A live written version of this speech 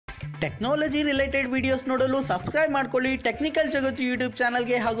Technology related videos ನೋಡಲು subscribe ಮಾಡ್ಕೊಳ್ಳಿ technical ಜಗತ್ತು ಯೂಟ್ಯೂಬ್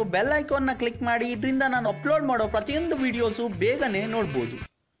ಚಾನಲ್ಗೆ ಹಾಗೂ ಬೆಲ್ ಐಕಾನ್ನ ಕ್ಲಿಕ್ ಮಾಡಿ. ಇದರಿಂದ ನಾನು ಅಪ್ಲೋಡ್ ಮಾಡೋ ಪ್ರತಿಯೊಂದು ವಿಡಿಯೋಸು ಬೇಗನೆ ನೋಡ್ಬೋದು.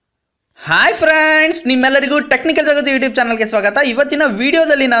 ಹಾಯ್ ಫ್ರೆಂಡ್ಸ್, ನಿಮ್ಮೆಲ್ಲರಿಗೂ ಟೆಕ್ನಿಕಲ್ ಜಗತ್ತು ಯೂಟ್ಯೂಬ್ ಚಾನಲ್ಗೆ ಸ್ವಾಗತ. ಇವತ್ತಿನ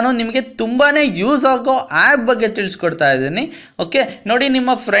ವಿಡಿಯೋದಲ್ಲಿ ನಾನು ನಿಮಗೆ ತುಂಬಾ ಯೂಸ್ ಆಗೋ ಆ್ಯಪ್ ಬಗ್ಗೆ ತಿಳಿಸ್ಕೊಡ್ತಾ ಇದ್ದೀನಿ. ಓಕೆ, ನೋಡಿ,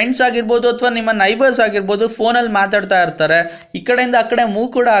 ನಿಮ್ಮ ಫ್ರೆಂಡ್ಸ್ ಆಗಿರ್ಬೋದು ಅಥವಾ ನಿಮ್ಮ ನೈಬರ್ಸ್ ಆಗಿರ್ಬೋದು ಫೋನಲ್ಲಿ ಮಾತಾಡ್ತಾ ಇರ್ತಾರೆ, ಈ ಕಡೆಯಿಂದ ಆ ಕಡೆ ಮೂವ್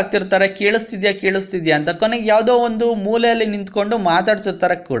ಕೂಡ ಆಗ್ತಿರ್ತಾರೆ, ಕೇಳಿಸ್ತಿದ್ಯಾ ಅಂತ. ಕೊನೆಗೆ ಯಾವುದೋ ಒಂದು ಮೂಲೆಯಲ್ಲಿ ನಿಂತ್ಕೊಂಡು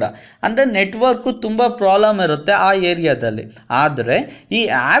ಮಾತಾಡ್ತಿರ್ತಾರೆ ಕೂಡ. ಅಂದರೆ ನೆಟ್ವರ್ಕು ತುಂಬ ಪ್ರಾಬ್ಲಮ್ ಇರುತ್ತೆ ಆ ಏರಿಯಾದಲ್ಲಿ. ಆದರೆ ಈ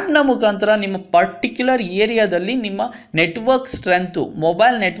ಆ್ಯಪ್ನ ಮುಖಾಂತರ ನಿಮ್ಮ ಪರ್ಟಿಕ್ಯುಲರ್ ಏರಿಯಾದಲ್ಲಿ ನಿಮ್ಮ network strength,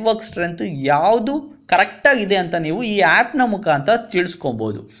 mobile network strength ಯಾವುದು ಕರೆಕ್ಟಾಗಿದೆ ಅಂತ ನೀವು ಈ ಆ್ಯಪ್ನ ಮುಖಾಂತರ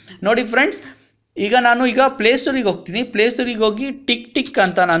ತಿಳಿಸ್ಕೊಬೋದು. ನೋಡಿ ಫ್ರೆಂಡ್ಸ್, ಈಗ ನಾನು ಪ್ಲೇಸ್ಟೋರಿಗೆ ಹೋಗ್ತೀನಿ. ಪ್ಲೇಸ್ಟೋರಿಗೆ ಹೋಗಿ ಟಿಕ್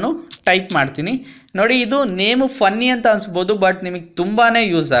ಅಂತ ನಾನು ಟೈಪ್ ಮಾಡ್ತೀನಿ. ನೋಡಿ, ಇದು ನೇಮು ಫನ್ನಿ ಅಂತ ಅನಿಸ್ಬೋದು, ಬಟ್ ನಿಮಗೆ ತುಂಬಾ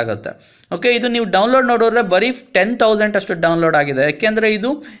ಯೂಸ್ ಆಗುತ್ತೆ. ಓಕೆ, ಇದು ನೀವು ಡೌನ್ಲೋಡ್ ನೋಡಿದ್ರೆ ಬರೀ 10,000 ಅಷ್ಟು ಡೌನ್ಲೋಡ್ ಆಗಿದೆ. ಯಾಕೆಂದರೆ ಇದು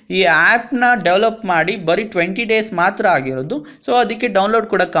ಈ ಆ್ಯಪ್ನ ಡೆವಲಪ್ ಮಾಡಿ ಬರೀ 20 ಡೇಸ್ ಮಾತ್ರ ಆಗಿರೋದು. ಸೊ ಅದಕ್ಕೆ ಡೌನ್ಲೋಡ್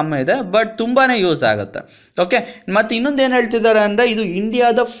ಕೂಡ ಕಮ್ಮಿ ಇದೆ, ಬಟ್ ತುಂಬಾ ಯೂಸ್ ಆಗುತ್ತೆ. ಓಕೆ, ಮತ್ತು ಇನ್ನೊಂದು ಏನು ಹೇಳ್ತಿದ್ದಾರೆ ಅಂದರೆ, ಇದು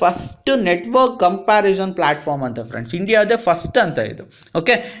ಇಂಡಿಯಾದ ಫಸ್ಟ್ ನೆಟ್ವರ್ಕ್ ಕಂಪ್ಯಾರಿಸನ್ ಪ್ಲ್ಯಾಟ್ಫಾರ್ಮ್ ಅಂತ ಫ್ರೆಂಡ್ಸ್. ಇಂಡಿಯಾದ ಫಸ್ಟ್ ಅಂತ ಇದು.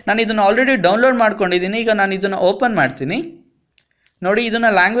 ಓಕೆ, ನಾನು ಇದನ್ನು ಆಲ್ರೆಡಿ ಡೌನ್ಲೋಡ್ ಮಾಡ್ಕೊಂಡಿದ್ದೀನಿ. ಈಗ ನಾನು ಇದನ್ನು ಓಪನ್ ಮಾಡ್ತೀನಿ. ನೋಡಿ, ಇದನ್ನು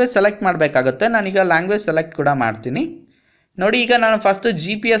ಲ್ಯಾಂಗ್ವೇಜ್ ಸೆಲೆಕ್ಟ್ ಮಾಡಬೇಕಾಗುತ್ತೆ. ನಾನೀಗ ಲ್ಯಾಂಗ್ವೇಜ್ ಸೆಲೆಕ್ಟ್ ಕೂಡ ಮಾಡ್ತೀನಿ. ನೋಡಿ, ಈಗ ನಾನು ಫಸ್ಟು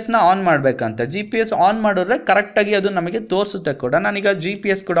GPS ಆನ್ ಮಾಡಬೇಕಂತ. GPS ಆನ್ ಮಾಡಿದ್ರೆ ಕರೆಕ್ಟಾಗಿ ಅದು ನಮಗೆ ತೋರಿಸುತ್ತೆ ಕೂಡ. ನಾನೀಗ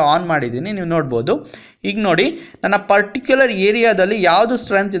GPS ಕೂಡ ಆನ್ ಮಾಡಿದ್ದೀನಿ, ನೀವು ನೋಡ್ಬೋದು. ಈಗ ನೋಡಿ, ನನ್ನ ಪರ್ಟಿಕ್ಯುಲರ್ ಏರಿಯಾದಲ್ಲಿ ಯಾವುದು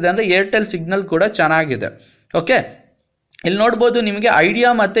ಸ್ಟ್ರೆಂತ್ ಇದೆ ಅಂದರೆ ಏರ್ಟೆಲ್ ಸಿಗ್ನಲ್ ಕೂಡ ಚೆನ್ನಾಗಿದೆ. ಓಕೆ, ಇಲ್ಲಿ ನೋಡ್ಬೋದು ನಿಮಗೆ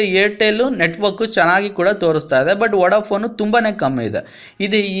ಐಡಿಯಾ ಮತ್ತು ಏರ್ಟೆಲ್ಲು ನೆಟ್ವರ್ಕು ಚೆನ್ನಾಗಿ ಕೂಡ ತೋರಿಸ್ತಾ ಇದೆ, ಬಟ್ ವೊಡಾಫೋನು ತುಂಬಾ ಕಮ್ಮಿ ಇದೆ.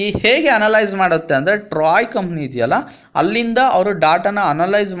 ಇದು ಹೇಗೆ ಅನಲೈಸ್ ಮಾಡುತ್ತೆ ಅಂದರೆ, ಟ್ರಾಯ್ ಕಂಪ್ನಿ ಇದೆಯಲ್ಲ, ಅಲ್ಲಿಂದ ಅವರು ಡಾಟಾನ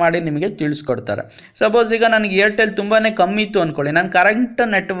ಅನಲೈಸ್ ಮಾಡಿ ನಿಮಗೆ ತಿಳಿಸ್ಕೊಡ್ತಾರೆ. ಸಪೋಸ್ ಈಗ ನನಗೆ ಏರ್ಟೆಲ್ ತುಂಬಾ ಕಮ್ಮಿ ಇತ್ತು ಅಂದ್ಕೊಳ್ಳಿ, ನಾನು ಕರೆಂಟ್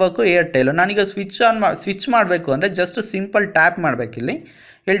ನೆಟ್ವರ್ಕು ಏರ್ಟೆಲ್ಲು. ನಾನೀಗ ಸ್ವಿಚ್ ಮಾಡಬೇಕು ಅಂದರೆ ಜಸ್ಟ್ ಸಿಂಪಲ್ ಟ್ಯಾಪ್ ಮಾಡಬೇಕಿಲ್ಲಿ.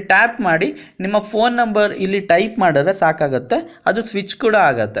 ಇಲ್ಲಿ ಟ್ಯಾಪ್ ಮಾಡಿ ನಿಮ್ಮ ಫೋನ್ ನಂಬರ್ ಇಲ್ಲಿ ಟೈಪ್ ಮಾಡಿದ್ರೆ ಸಾಕಾಗುತ್ತೆ, ಅದು ಸ್ವಿಚ್ ಕೂಡ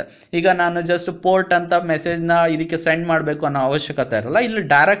ಆಗುತ್ತೆ. ಈಗ ನಾನು ಜಸ್ಟ್ ಪೋರ್ಟ್ ಅಂತ ಮೆಸೇಜ್ನ ಇದಕ್ಕೆ ಸೆಂಡ್ ಮಾಡಬೇಕು ಅನ್ನೋ ಅವಶ್ಯಕತೆ ಇರಲ್ಲ. ಇಲ್ಲಿ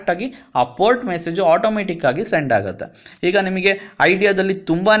ಡೈರೆಕ್ಟಾಗಿ ಆ ಪೋರ್ಟ್ ಮೆಸೇಜು ಆಟೋಮೆಟಿಕ್ಕಾಗಿ ಸೆಂಡ್ ಆಗುತ್ತೆ. ಈಗ ನಿಮಗೆ ಐಡಿಯಾದಲ್ಲಿ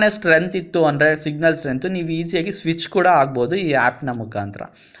ತುಂಬಾ ಸ್ಟ್ರೆಂತ್ ಇತ್ತು ಅಂದರೆ ಸಿಗ್ನಲ್ ಸ್ಟ್ರೆಂತು, ನೀವು ಈಸಿಯಾಗಿ ಸ್ವಿಚ್ ಕೂಡ ಆಗ್ಬೋದು ಈ ಆ್ಯಪ್ನ ಮುಖಾಂತರ.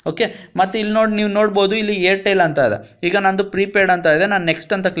 ಓಕೆ, ಮತ್ತು ಇಲ್ಲಿ ನೀವು ನೋಡ್ಬೋದು, ಇಲ್ಲಿ ಏರ್ಟೆಲ್ ಅಂತ ಇದೆ. ಈಗ ನಂದು ಪ್ರೀಪೇಯ್ಡ್ ಅಂತ ಇದೆ. ನಾನು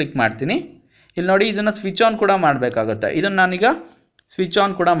ನೆಕ್ಸ್ಟ್ ಅಂತ ಕ್ಲಿಕ್ ಮಾಡ್ತೀನಿ. ಇಲ್ಲಿ ನೋಡಿ, ಇದನ್ನು ಸ್ವಿಚ್ ಆನ್ ಕೂಡ ಮಾಡಬೇಕಾಗುತ್ತೆ. ಇದನ್ನು ನಾನೀಗ ಸ್ವಿಚ್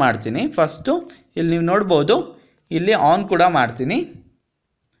ಆನ್ ಕೂಡ ಮಾಡ್ತೀನಿ. ಫಸ್ಟು ಇಲ್ಲಿ ನೀವು ನೋಡ್ಬೋದು, ಇಲ್ಲಿ ಆನ್ ಕೂಡ ಮಾಡ್ತೀನಿ.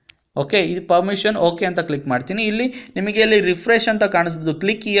 ಓಕೆ, ಇದು ಪರ್ಮಿಷನ್ ಓಕೆ ಅಂತ ಕ್ಲಿಕ್ ಮಾಡ್ತೀನಿ. ಇಲ್ಲಿ ನಿಮಗೆ ಇಲ್ಲಿ ರಿಫ್ರೆಶ್ ಅಂತ ಕಾಣಿಸ್ಬೋದು,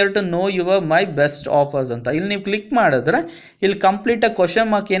 click here to know your my best offers ಅಂತ. ಇಲ್ಲಿ ನೀವು ಕ್ಲಿಕ್ ಮಾಡಿದ್ರೆ ಇಲ್ಲಿ ಕಂಪ್ಲೀಟಾಗಿ ಕ್ವಶನ್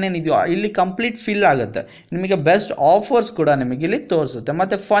ಮಾರ್ಕ್ ಏನೇನಿದೆಯೋ ಇಲ್ಲಿ ಕಂಪ್ಲೀಟ್ ಫಿಲ್ ಆಗುತ್ತೆ. ನಿಮಗೆ ಬೆಸ್ಟ್ ಆಫರ್ಸ್ ಕೂಡ ನಿಮಗೆ ಇಲ್ಲಿ ತೋರಿಸುತ್ತೆ.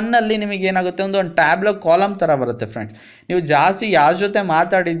 ಮತ್ತು ಫನ್ನಲ್ಲಿ ನಿಮಗೆ ಏನಾಗುತ್ತೆ, ಒಂದು ಟ್ಯಾಬ್ಲೋ ಕಾಲಮ್ ಥರ ಬರುತ್ತೆ ಫ್ರೆಂಡ್ಸ್. ನೀವು ಜಾಸ್ತಿ ಯಾರ ಜೊತೆ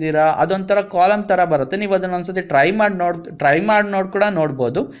ಮಾತಾಡಿದ್ದೀರಾ ಅದೊಂಥರ ಕಾಲಮ್ ಥರ ಬರುತ್ತೆ. ನೀವು ಅದನ್ನು ಒಂದ್ಸತಿ ಟ್ರೈ ಮಾಡಿ ಕೂಡ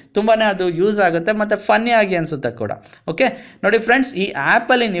ನೋಡ್ಬೋದು. ತುಂಬಾ ಅದು ಯೂಸ್ ಆಗುತ್ತೆ ಮತ್ತು ಫನ್ನಿ ಆಗಿ ಅನಿಸುತ್ತೆ ಕೂಡ. ಓಕೆ, ನೋಡಿ ಫ್ರೆಂಡ್ಸ್, ಈ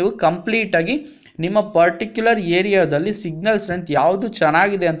ಆ್ಯಪಲ್ಲಿ ನೀವು ಕಂಪ್ಲೀಟಾಗಿ ನಿಮ್ಮ ಪರ್ಟಿಕ್ಯುಲರ್ ಏರಿಯಾದಲ್ಲಿ ಸಿಗ್ನಲ್ ಸ್ಟ್ರೆಂತ್ ಯಾವುದು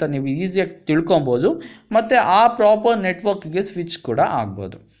ಚೆನ್ನಾಗಿದೆ ಅಂತ ನೀವು ಈಸಿಯಾಗಿ ತಿಳ್ಕೊಬೋದು, ಮತ್ತು ಆ ಪ್ರಾಪರ್ ನೆಟ್ವರ್ಕ್ಗೆ ಸ್ವಿಚ್ ಕೂಡ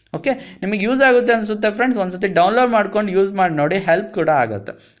ಆಗ್ಬೋದು. ಓಕೆ, ನಿಮಗೆ ಯೂಸ್ ಆಗುತ್ತೆ ಅನಿಸುತ್ತೆ ಫ್ರೆಂಡ್ಸ್. ಒಂದ್ಸತಿ ಡೌನ್ಲೋಡ್ ಮಾಡ್ಕೊಂಡು ಯೂಸ್ ಮಾಡಿ ನೋಡಿ, ಹೆಲ್ಪ್ ಕೂಡ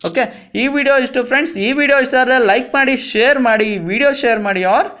ಆಗುತ್ತೆ. ಓಕೆ, ಈ ವಿಡಿಯೋ ಇಷ್ಟು ಫ್ರೆಂಡ್ಸ್. ಈ ವಿಡಿಯೋ ಇಷ್ಟ ಆದರೆ ಲೈಕ್ ಮಾಡಿ, ಶೇರ್ ಮಾಡಿ, ವಿಡಿಯೋ ಶೇರ್ ಮಾಡಿ,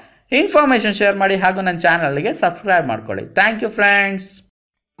 ಆರ್ ಇನ್ಫಾರ್ಮೇಷನ್ ಶೇರ್ ಮಾಡಿ, ಹಾಗೂ ನನ್ನ ಚಾನಲ್ಗೆ ಸಬ್ಸ್ಕ್ರೈಬ್ ಮಾಡ್ಕೊಳ್ಳಿ. Thank you friends.